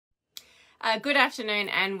Good afternoon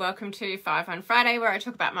and welcome to 5 on Friday, where I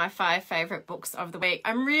talk about my 5 favourite books of the week.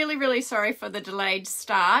 I'm really sorry for the delayed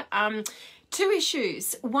start. Two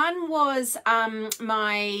issues. One was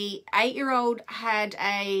my 8-year-old had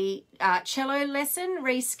a cello lesson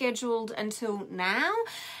rescheduled until now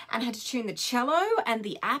and had to tune the cello, and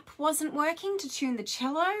the app wasn't working to tune the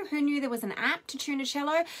cello. Who knew there was an app to tune a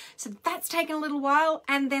cello? So that's taken a little while.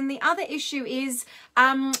 And then the other issue is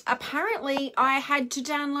apparently I had to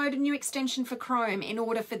download a new extension for Chrome in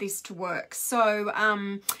order for this to work. So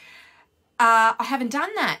I haven't done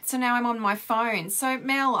that, so now I'm on my phone. So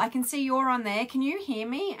Mel, I can see you're on there. Can you hear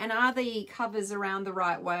me? And are the covers around the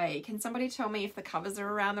right way? Can somebody tell me if the covers are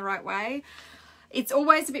around the right way? It's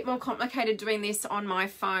always a bit more complicated doing this on my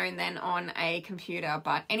phone than on a computer.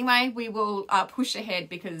 But anyway, we will push ahead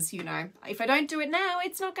because, you know, if I don't do it now,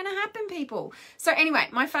 it's not going to happen, people. So anyway,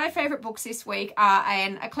 my 5 favourite books this week are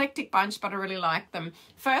an eclectic bunch, but I really like them.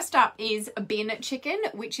 First up is Bin Chicken,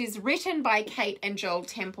 which is written by Kate and Joel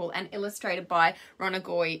Temple and illustrated by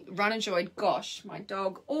Ronna Joy. Gosh, my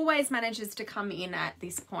dog always manages to come in at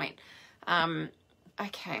this point.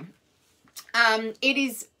 Okay. It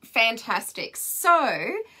is fantastic.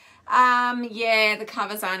 So, yeah, the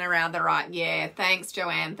covers aren't around the right. Yeah, thanks,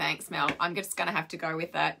 Joanne. Thanks, Mel. I'm just going to have to go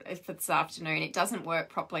with that for this afternoon. It doesn't work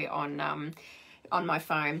properly on my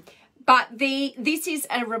phone. But this is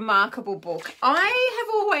a remarkable book. I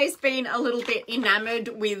have always been a little bit enamoured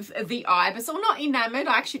with the Ibis, or not enamoured,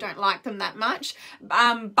 I actually don't like them that much,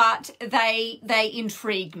 but they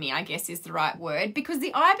intrigue me, I guess is the right word, because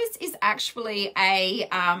the Ibis is actually a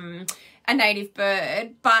native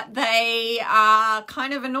bird, but they are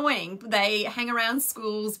kind of annoying. They hang around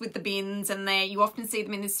schools with the bins, and you often see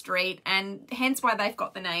them in the street, and hence why they've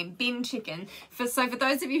got the name Bin Chicken. So for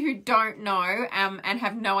those of you who don't know and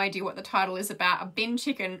have no idea what the title is about, a bin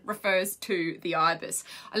chicken refers to the Ibis.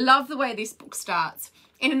 I love the way this book starts.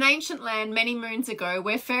 In an ancient land many moons ago,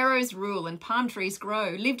 where pharaohs rule and palm trees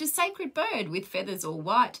grow, lived a sacred bird with feathers all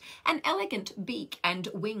white, an elegant beak and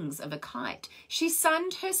wings of a kite. She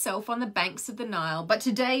sunned herself on the banks of the Nile, but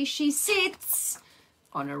today she sits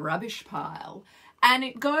on a rubbish pile. And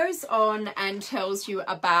it goes on and tells you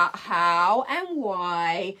about how and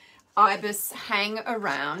why ibis hang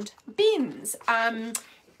around bins.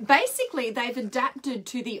 Basically, they've adapted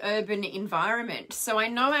to the urban environment. So I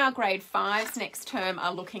know our grade 5s next term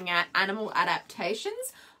are looking at animal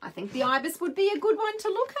adaptations. I think the ibis would be a good one to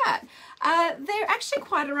look at. They're actually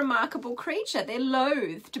quite a remarkable creature. They're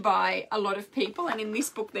loathed by a lot of people, and in this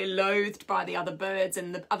book they're loathed by the other birds,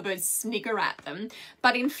 and the other birds snigger at them.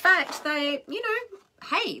 But in fact, they, you know,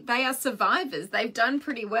 hey, they are survivors. They've done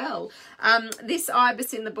pretty well. This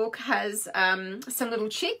ibis in the book has some little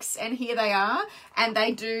chicks, and here they are, and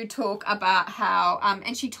they do talk about how,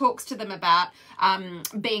 and she talks to them about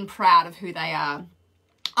being proud of who they are.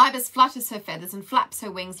 Ibis flutters her feathers and flaps her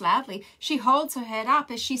wings loudly. She holds her head up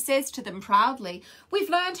as she says to them proudly, "We've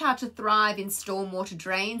learned how to thrive in stormwater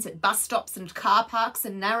drains, at bus stops and car parks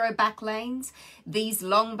and narrow back lanes. These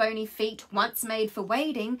long bony feet, once made for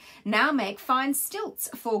wading, now make fine stilts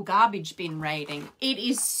for garbage bin raiding." It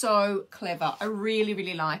is so clever. I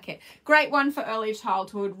really like it. Great one for early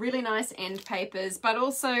childhood, really nice end papers, but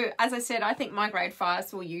also, as I said, I think my grade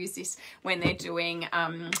 5s will use this when they're doing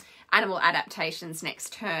animal adaptations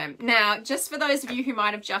next term. Now, just for those of you who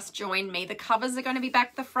might have just joined me, the covers are going to be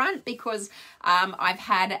back the front because I've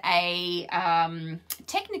had a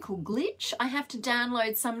technical glitch. I have to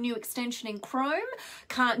download some new extension in Chrome.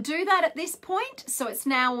 Can't do that at this point, so it's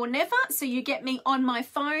now or never. So you get me on my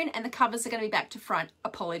phone and the covers are going to be back to front.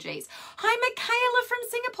 Apologies. Hi, Michaela from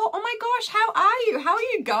Singapore. Oh my gosh, how are you? How are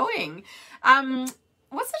you going?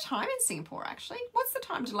 What's the time in Singapore, actually? What's the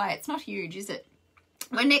time delay? It's not huge, is it?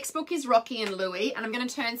 My next book is Rocky and Louie, and I'm going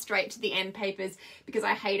to turn straight to the end papers because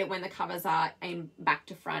I hate it when the covers are in back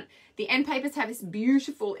to front. The end papers have this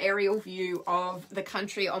beautiful aerial view of the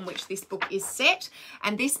country on which this book is set,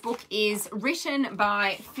 and this book is written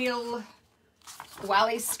by Phil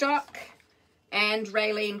Wallistock and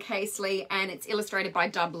Raylene Casely, and it's illustrated by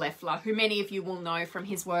Dub Leffler, who many of you will know from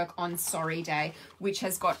his work on Sorry Day, which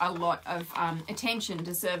has got a lot of attention,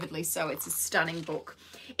 deservedly so. It's a stunning book.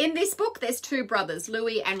 In this book, there's 2 brothers,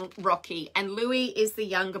 Louie and Rocky, and Louie is the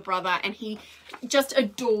younger brother, and he just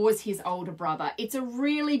adores his older brother. It's a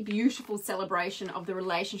really beautiful celebration of the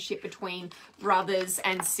relationship between brothers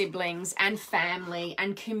and siblings and family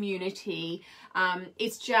and community.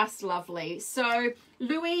 It's just lovely. So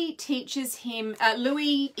Louie teaches him,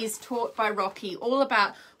 Louie is taught by Rocky all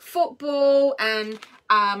about football and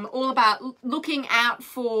all about looking out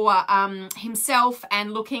for himself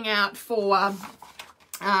and looking out for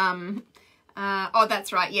Oh,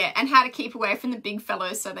 that's right, yeah. And how to keep away from the big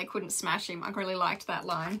fellows so they couldn't smash him. I really liked that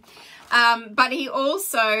line. But he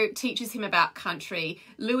also teaches him about country.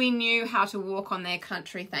 Louis knew how to walk on their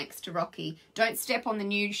country thanks to Rocky. Don't step on the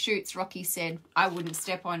nude shoots, Rocky said. I wouldn't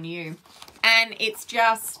step on you. And it's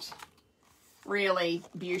just really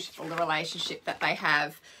beautiful, the relationship that they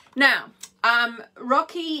have. Now,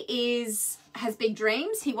 Rocky has big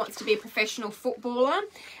dreams. He wants to be a professional footballer,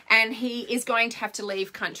 and he is going to have to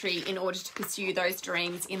leave country in order to pursue those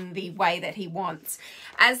dreams in the way that he wants.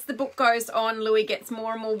 As the book goes on, Louis gets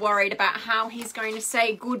more and more worried about how he's going to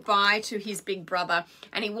say goodbye to his big brother,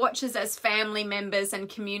 and he watches as family members and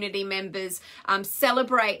community members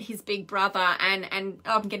celebrate his big brother, and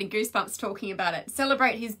I'm getting goosebumps talking about it,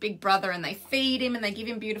 celebrate his big brother, and they feed him and they give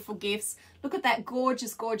him beautiful gifts. Look at that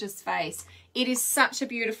gorgeous, gorgeous face. It is such a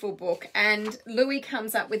beautiful book, and Louis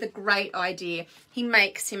comes up with a great idea. He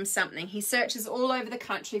makes him something. He searches all over the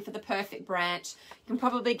country for the perfect branch. You can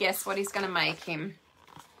probably guess what he's going to make him.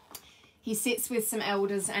 He sits with some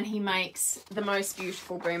elders and he makes the most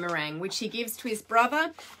beautiful boomerang, which he gives to his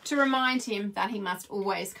brother to remind him that he must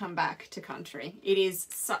always come back to country. It is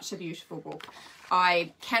such a beautiful book.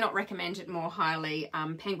 I cannot recommend it more highly.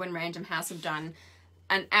 Penguin Random House have done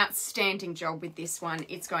an outstanding job with this one.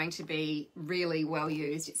 It's going to be really well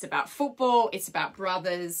used. It's about football. It's about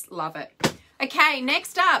brothers. Love it. Okay,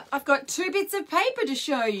 next up, I've got 2 bits of paper to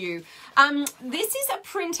show you. This is a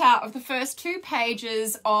printout of the first 2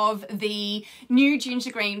 pages of the new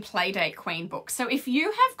Ginger Green Playdate Queen book. So if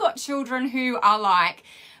you have got children who are like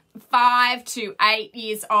 5 to 8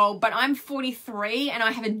 years old, but I'm 43 and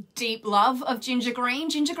I have a deep love of Ginger Green.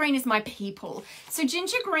 Ginger Green is my people. So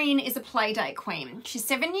Ginger Green is a playdate queen. She's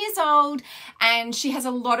 7 years old and she has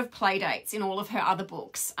a lot of playdates in all of her other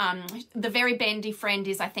books. The Very Bendy Friend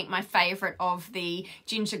is, I think, my favourite of the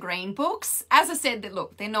Ginger Green books. As I said, that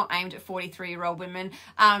look, they're not aimed at 43-year-old women,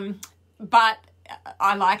 but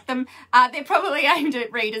I like them. They're probably aimed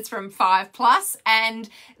at readers from 5+, and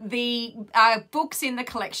the books in the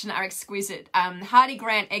collection are exquisite. Hardy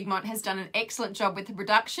Grant Egmont has done an excellent job with the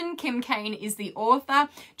production. Kim Cain is the author.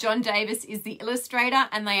 John Davis is the illustrator,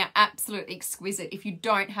 and they are absolutely exquisite. If you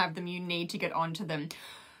don't have them, you need to get onto them.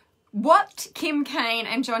 What Kim Cain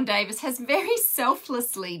and John Davis has very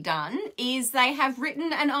selflessly done is they have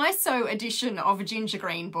written an ISO edition of a Ginger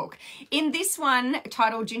Green book. In this one,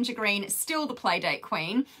 titled Ginger Green, Still the Playdate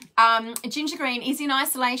Queen, Ginger Green is in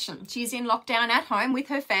isolation. She's in lockdown at home with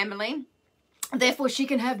her family. Therefore, she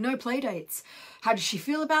can have no playdates. How does she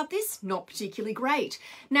feel about this? Not particularly great.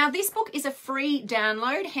 Now, this book is a free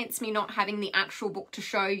download, hence me not having the actual book to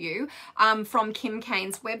show you, from Kim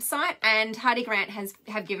Cain's website, and Hardy Grant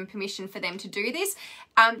have given permission for them to do this.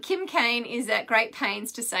 Kim Cain is at great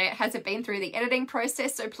pains to say it hasn't been through the editing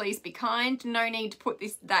process, so please be kind. No need to put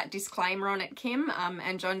that disclaimer on it, Kim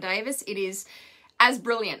and John Davis. It is as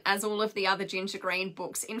brilliant as all of the other Ginger Green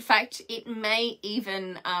books. In fact, it may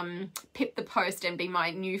even pip the post and be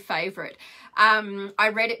my new favourite. I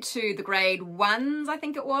read it to the grade 1s, I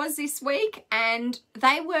think it was, this week, and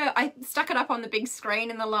I stuck it up on the big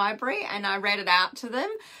screen in the library and I read it out to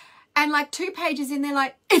them, and like 2 pages in, they're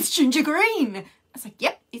like, it's Ginger Green. I was like,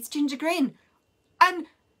 yep, it's Ginger Green.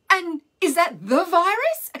 And is that the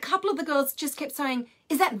virus? A couple of the girls just kept saying,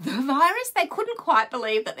 is that the virus? They couldn't quite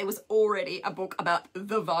believe that there was already a book about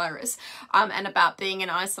the virus and about being in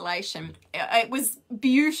isolation. It was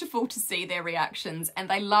beautiful to see their reactions, and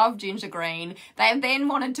they love Ginger Green. They then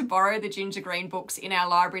wanted to borrow the Ginger Green books in our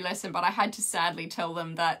library lesson, but I had to sadly tell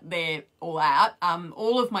them that they're all out.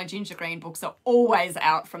 All of my Ginger Green books are always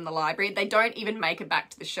out from the library. They don't even make it back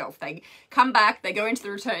to the shelf. They come back, they go into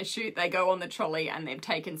the return chute, they go on the trolley, and they're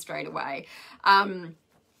taken straight away.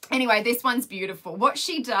 Anyway, this one's beautiful. What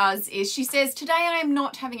she does is she says, today I am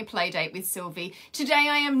not having a play date with Sylvie. Today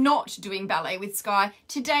I am not doing ballet with Sky.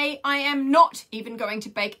 Today I am not even going to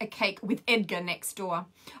bake a cake with Edgar next door.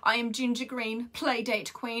 I am Ginger Green, play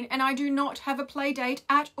date queen, and I do not have a play date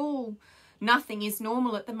at all. Nothing is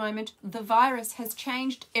normal at the moment. The virus has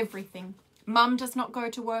changed everything. Mum does not go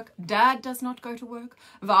to work. Dad does not go to work.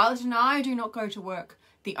 Violet and I do not go to work.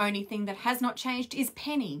 The only thing that has not changed is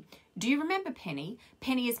Penny. Do you remember Penny?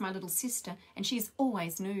 Penny is my little sister and she's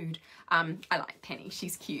always nude. I like Penny,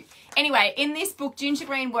 she's cute. Anyway, in this book, Ginger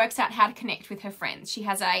Green works out how to connect with her friends. She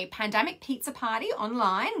has a pandemic pizza party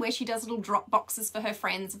online where she does little drop boxes for her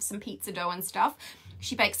friends of some pizza dough and stuff.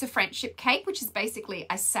 She bakes a friendship cake, which is basically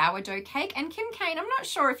a sourdough cake. And Kim Cain, I'm not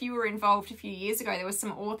sure if you were involved a few years ago. There were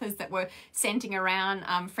some authors that were sending around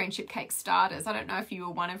friendship cake starters. I don't know if you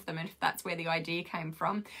were one of them and if that's where the idea came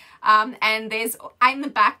from. And there's in the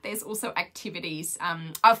back, there's there's also activities.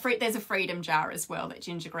 There's a freedom jar as well that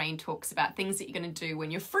Ginger Green talks about, things that you're going to do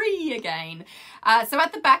when you're free again. So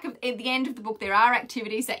at the end of the book, there are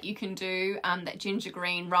activities that you can do that Ginger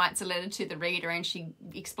Green writes a letter to the reader, and she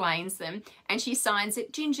explains them, and she signs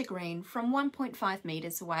it Ginger Green from 1.5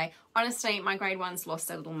 meters away. Honestly, my grade ones lost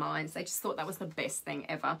their little minds. They just thought that was the best thing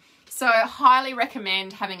ever. So highly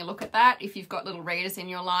recommend having a look at that if you've got little readers in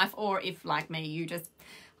your life, or if, like me, you just,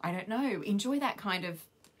 I don't know, enjoy that kind of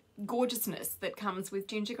gorgeousness that comes with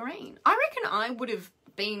Ginger Green. I reckon I would have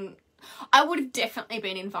definitely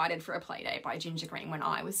been invited for a play date by Ginger Green when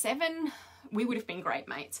I was 7. We would have been great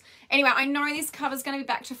mates. Anyway, I know this cover's going to be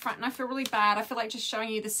back to front and I feel really bad. I feel like just showing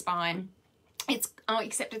you the spine.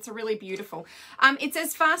 Except it's a really beautiful. It's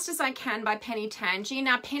As Fast as I Can by Penny Tangy.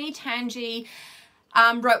 Now, Penny Tangy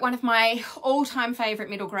wrote one of my all-time favourite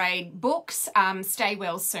middle grade books, Stay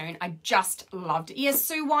Well Soon. I just loved it. Yes,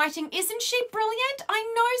 Sue Whiting, isn't she brilliant?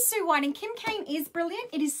 I know Sue Whiting. Kim Cain is brilliant.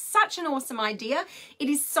 It is such an awesome idea. It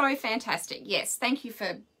is so fantastic. Yes, thank you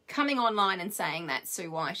for coming online and saying that, Sue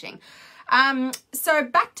Whiting. So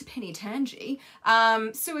back to Penny Tangy.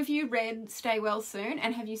 Sue, have you read Stay Well Soon,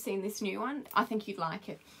 and have you seen this new one? I think you'd like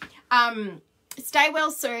it. Stay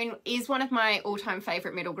Well Soon is one of my all-time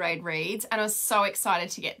favourite middle grade reads, and I was so excited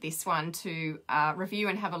to get this one to review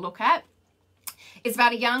and have a look at. It's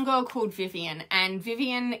about a young girl called Vivian, and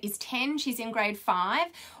Vivian is 10. She's in grade 5,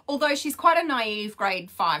 although she's quite a naive grade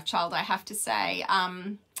 5 child, I have to say.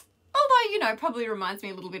 Although, you know, probably reminds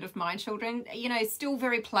me a little bit of my children, you know, still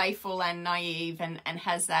very playful and naive, and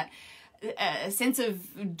has that sense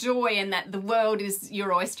of joy, and that the world is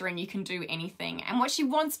your oyster and you can do anything. And what she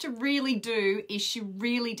wants to really do is she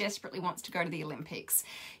really desperately wants to go to the Olympics.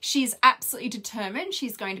 She's absolutely determined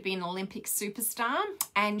she's going to be an Olympic superstar,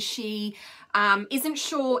 and she isn't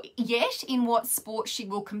sure yet in what sport she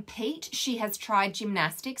will compete. She has tried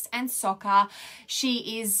gymnastics and soccer.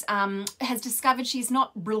 She has discovered she's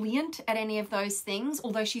not brilliant at any of those things,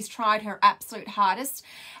 although she's tried her absolute hardest,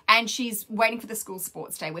 and she's waiting for the school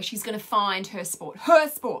sports day where she's going to find her sport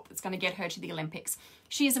that's going to get her to the Olympics.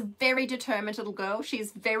 She is a very determined little girl. She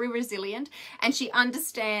is very resilient, and she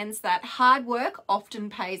understands that hard work often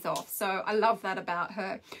pays off. So I love that about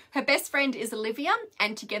her. Her best friend is Olivia,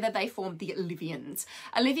 and together they form the Olivians.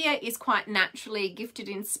 Olivia is quite naturally gifted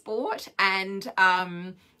in sport, and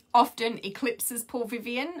often eclipses poor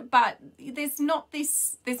Vivian, but there's no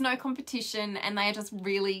competition, and they are just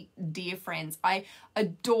really dear friends. I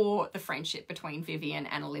adore the friendship between Vivian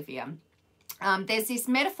and Olivia. There's this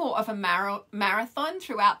metaphor of a marathon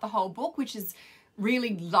throughout the whole book, which is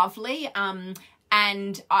really lovely.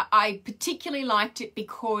 And I particularly liked it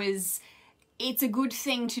because it's a good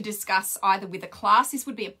thing to discuss either with a class. This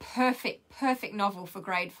would be a perfect novel for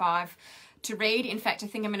grade 5 to read. In fact, I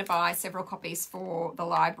think I'm going to buy several copies for the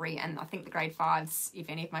library, and I think the grade 5s, if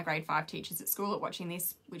any of my grade 5 teachers at school are watching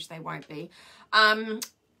this, which they won't be,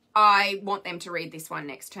 I want them to read this one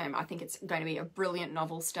next term. I think it's going to be a brilliant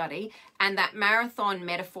novel study, and that marathon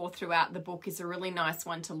metaphor throughout the book is a really nice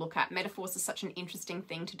one to look at. Metaphors are such an interesting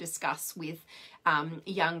thing to discuss with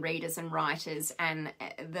young readers and writers, and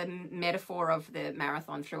the metaphor of the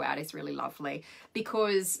marathon throughout is really lovely,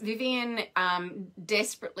 because Vivian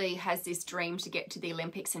desperately has this dream to get to the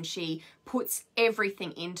Olympics, and she puts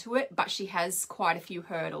everything into it, but she has quite a few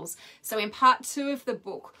hurdles. So in part 2 of the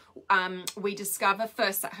book, we discover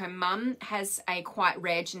first that her mum has a quite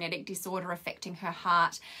rare genetic disorder affecting her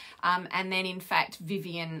heart, and then in fact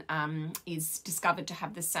Vivian is discovered to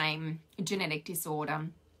have the same genetic disorder,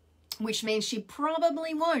 which means she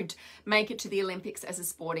probably won't make it to the Olympics as a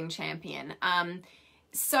sporting champion.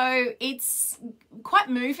 So it's quite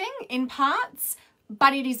moving in parts,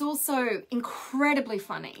 but it is also incredibly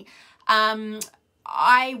funny.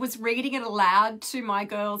 I was reading it aloud to my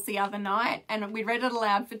girls the other night, and we read it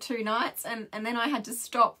aloud for 2 nights, and then I had to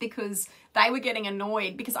stop because they were getting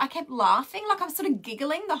annoyed because I kept laughing. Like, I was sort of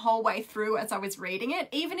giggling the whole way through as I was reading it,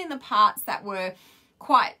 even in the parts that were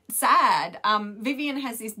quite sad. Vivian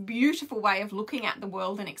has this beautiful way of looking at the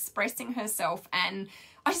world and expressing herself, and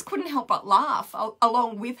I just couldn't help but laugh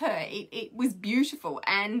along with her. It was beautiful.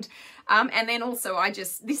 And then also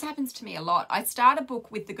this happens to me a lot. I start a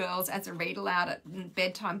book with the girls as a read aloud at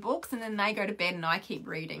bedtime books, and then they go to bed and I keep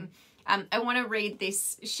reading. I want to read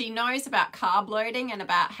this. She knows about carb loading and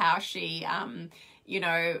about how she, you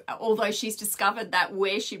know, although she's discovered that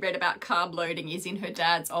where she read about carb loading is in her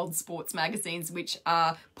dad's old sports magazines, which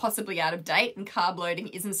are possibly out of date, and carb loading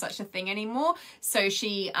isn't such a thing anymore. So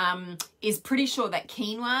she is pretty sure that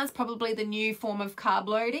quinoa is probably the new form of carb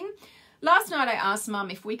loading. Last night I asked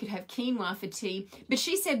Mum if we could have quinoa for tea, but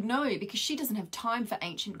she said no because she doesn't have time for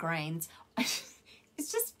ancient grains.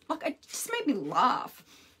 it's just like, it just made me laugh.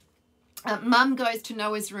 Mum goes to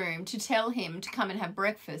Noah's room to tell him to come and have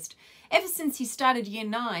breakfast. Ever since he started year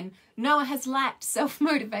 9, Noah has lacked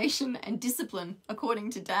self-motivation and discipline,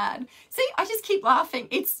 according to Dad. See, I just keep laughing.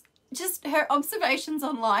 It's just, her observations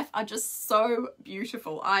on life are just so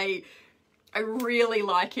beautiful. I really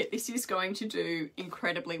like it. This is going to do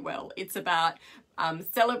incredibly well. It's about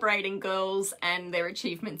celebrating girls and their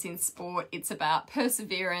achievements in sport. It's about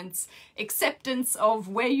perseverance, acceptance of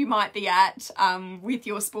where you might be at with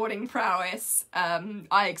your sporting prowess.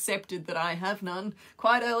 I accepted that I have none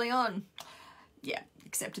quite early on. Yeah,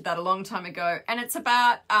 accepted that a long time ago. And it's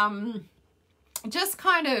about just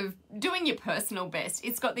kind of doing your personal best.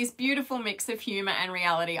 It's got this beautiful mix of humour and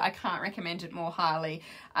reality. I can't recommend it more highly.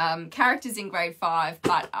 Characters in grade 5,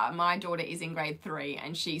 but my daughter is in grade 3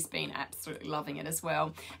 and she's been absolutely loving it as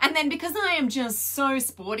well. And then because I am just so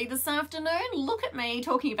sporty this afternoon, look at me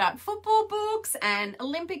talking about football books and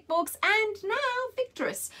Olympic books and now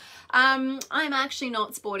Victress. I'm actually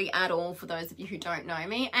not sporty at all, for those of you who don't know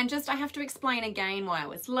me, and just I have to explain again why I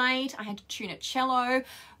was late. I had to tune a cello.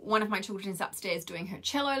 One of my children is upstairs doing her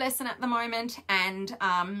cello lesson at the moment and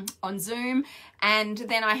on Zoom, and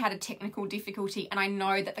then I had a technical difficulty, and I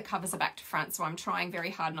know that the covers are back to front, so I'm trying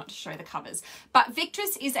very hard not to show the covers. But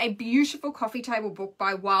Victress is a beautiful coffee table book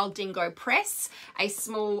by Wild Dingo Press, a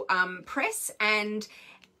small press, and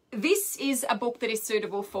this is a book that is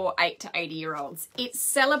suitable for 8 to 80-year-olds. It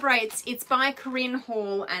celebrates, it's by Corinne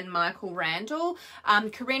Hall and Michael Randall.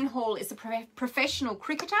 Corinne Hall is a professional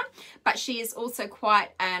cricketer, but she is also quite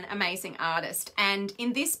an amazing artist. And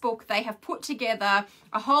in this book, they have put together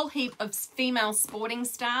a whole heap of female sporting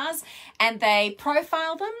stars and they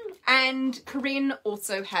profile them. And Corinne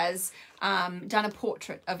also has done a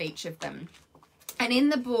portrait of each of them. And in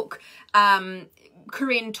the book,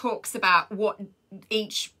 Corinne talks about what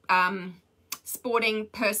each sporting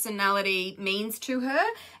personality means to her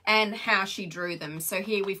and how she drew them. So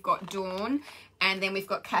here we've got Dawn, and then we've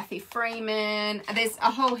got Kathy Freeman. There's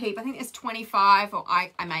a whole heap. I think there's 25, or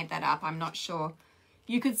I made that up. I'm not sure.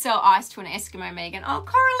 You could sell ice to an Eskimo, Megan. Oh,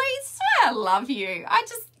 Coralie, I love you. I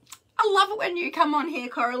love it when you come on here,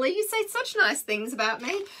 Coralie. You say such nice things about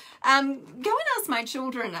me. Go and ask my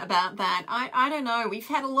children about that. I don't know. We've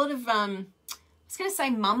had a lot of I was going to say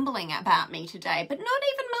mumbling about me today, but not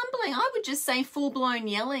even mumbling. I would just say full-blown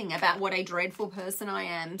yelling about what a dreadful person I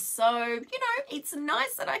am. So, you know, it's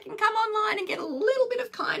nice that I can come online and get a little bit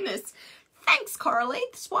of kindness. Thanks, Coralie.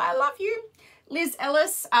 That's why I love you. Liz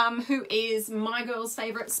Ellis, who is my girl's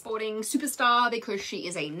favourite sporting superstar because she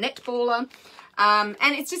is a netballer. And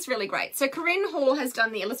it's just really great. So Corinne Hall has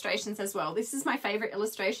done the illustrations as well. This is my favourite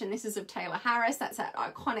illustration. This is of Taylor Harris. That's that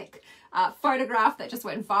iconic photograph that just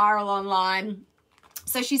went viral online.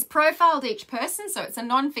 So she's profiled each person, so it's a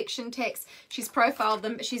non-fiction text. She's profiled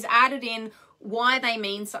them, but she's added in why they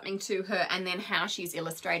mean something to her and then how she's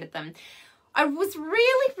illustrated them. I was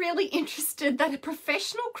really, really interested that a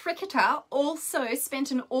professional cricketer also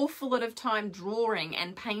spent an awful lot of time drawing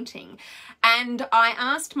and painting. And I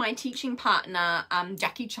asked my teaching partner,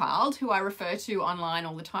 Jackie Child, who I refer to online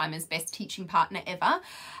all the time as best teaching partner ever,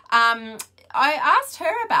 I asked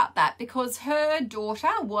her about that because her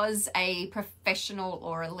daughter was a professional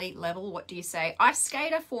or elite level, what do you say, ice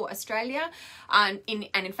skater for Australia, and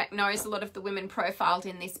in fact knows a lot of the women profiled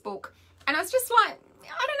in this book. And I was just like,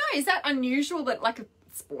 I don't know, is that unusual that like a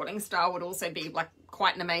sporting star would also be like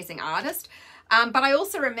quite an amazing artist? But I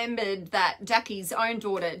also remembered that Jackie's own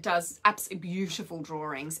daughter does absolutely beautiful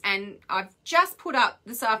drawings. And I've just put up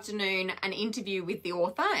this afternoon an interview with the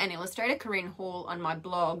author and illustrator Corinne Hall on my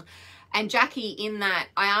blog. And Jackie, in that,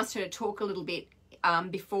 I asked her to talk a little bit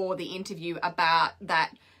before the interview about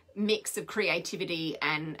that mix of creativity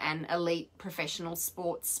and elite professional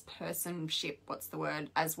sports personship, what's the word,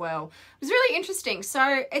 as well. It was really interesting.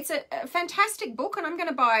 So it's a fantastic book, and I'm going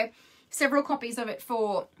to buy several copies of it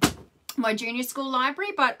for my junior school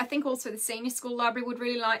library, but I think also the senior school library would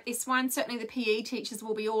really like this one. Certainly the PE teachers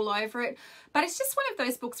will be all over it, but it's just one of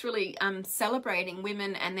those books really celebrating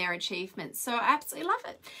women and their achievements. So I absolutely love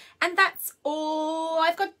it. And that's all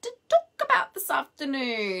I've got to talk about this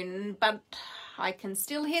afternoon, but I can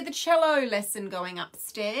still hear the cello lesson going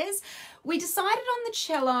upstairs. We decided on the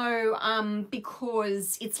cello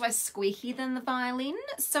because it's less squeaky than the violin.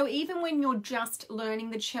 So even when you're just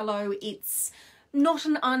learning the cello, it's not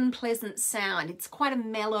an unpleasant sound. It's quite a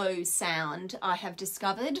mellow sound, I have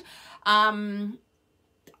discovered.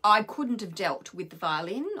 I couldn't have dealt with the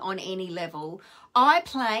violin on any level. I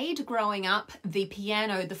played, growing up, the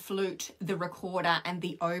piano, the flute, the recorder, and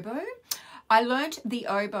the oboe. I learnt the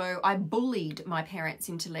oboe. I bullied my parents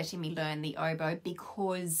into letting me learn the oboe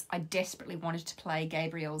because I desperately wanted to play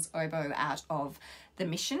Gabriel's oboe out of The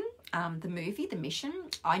Mission, the movie, The Mission.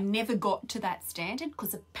 I never got to that standard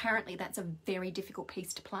because apparently that's a very difficult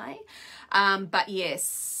piece to play. But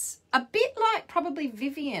yes, a bit like probably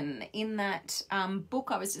Vivian in that book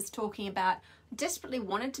I was just talking about. I desperately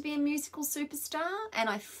wanted to be a musical superstar and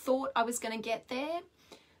I thought I was going to get there,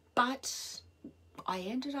 but I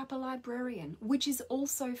ended up a librarian, which is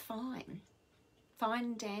also fine. Fine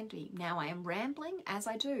and dandy. Now I am rambling as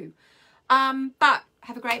I do. But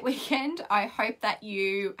have a great weekend. I hope that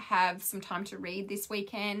you have some time to read this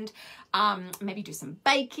weekend. Maybe do some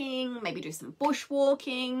baking, maybe do some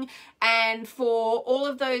bushwalking. And for all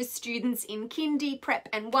of those students in kindy, prep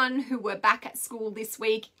and 1 who were back at school this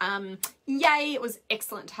week, yay, it was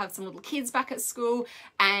excellent to have some little kids back at school.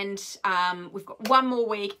 And we've got 1 more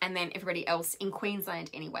week and then everybody else in Queensland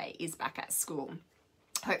anyway is back at school.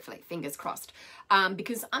 Hopefully, fingers crossed,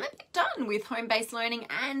 because I'm a bit done with home-based learning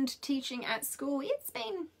and teaching at school. It's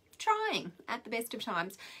been trying at the best of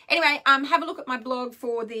times. Anyway, have a look at my blog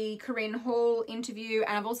for the Corinne Hall interview,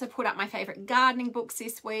 and I've also put up my favourite gardening books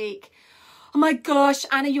this week. Oh my gosh,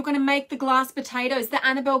 Anna, you're going to make the glass potatoes, the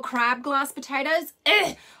Annabelle Crab glass potatoes.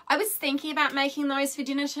 Ugh. I was thinking about making those for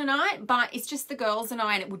dinner tonight, but it's just the girls and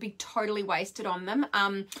I, and it would be totally wasted on them.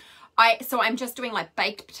 So I'm just doing like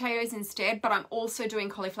baked potatoes instead, but I'm also doing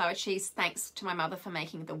cauliflower cheese thanks to my mother for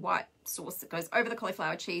making the white sauce that goes over the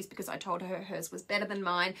cauliflower cheese because I told her hers was better than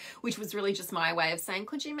mine, which was really just my way of saying,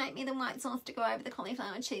 could you make me the white sauce to go over the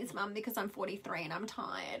cauliflower cheese, Mum, because I'm 43 and I'm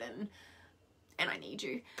tired and I need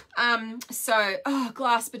you.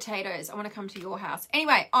 Glass potatoes. I want to come to your house.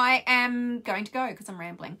 Anyway, I am going to go because I'm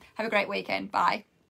rambling. Have a great weekend. Bye.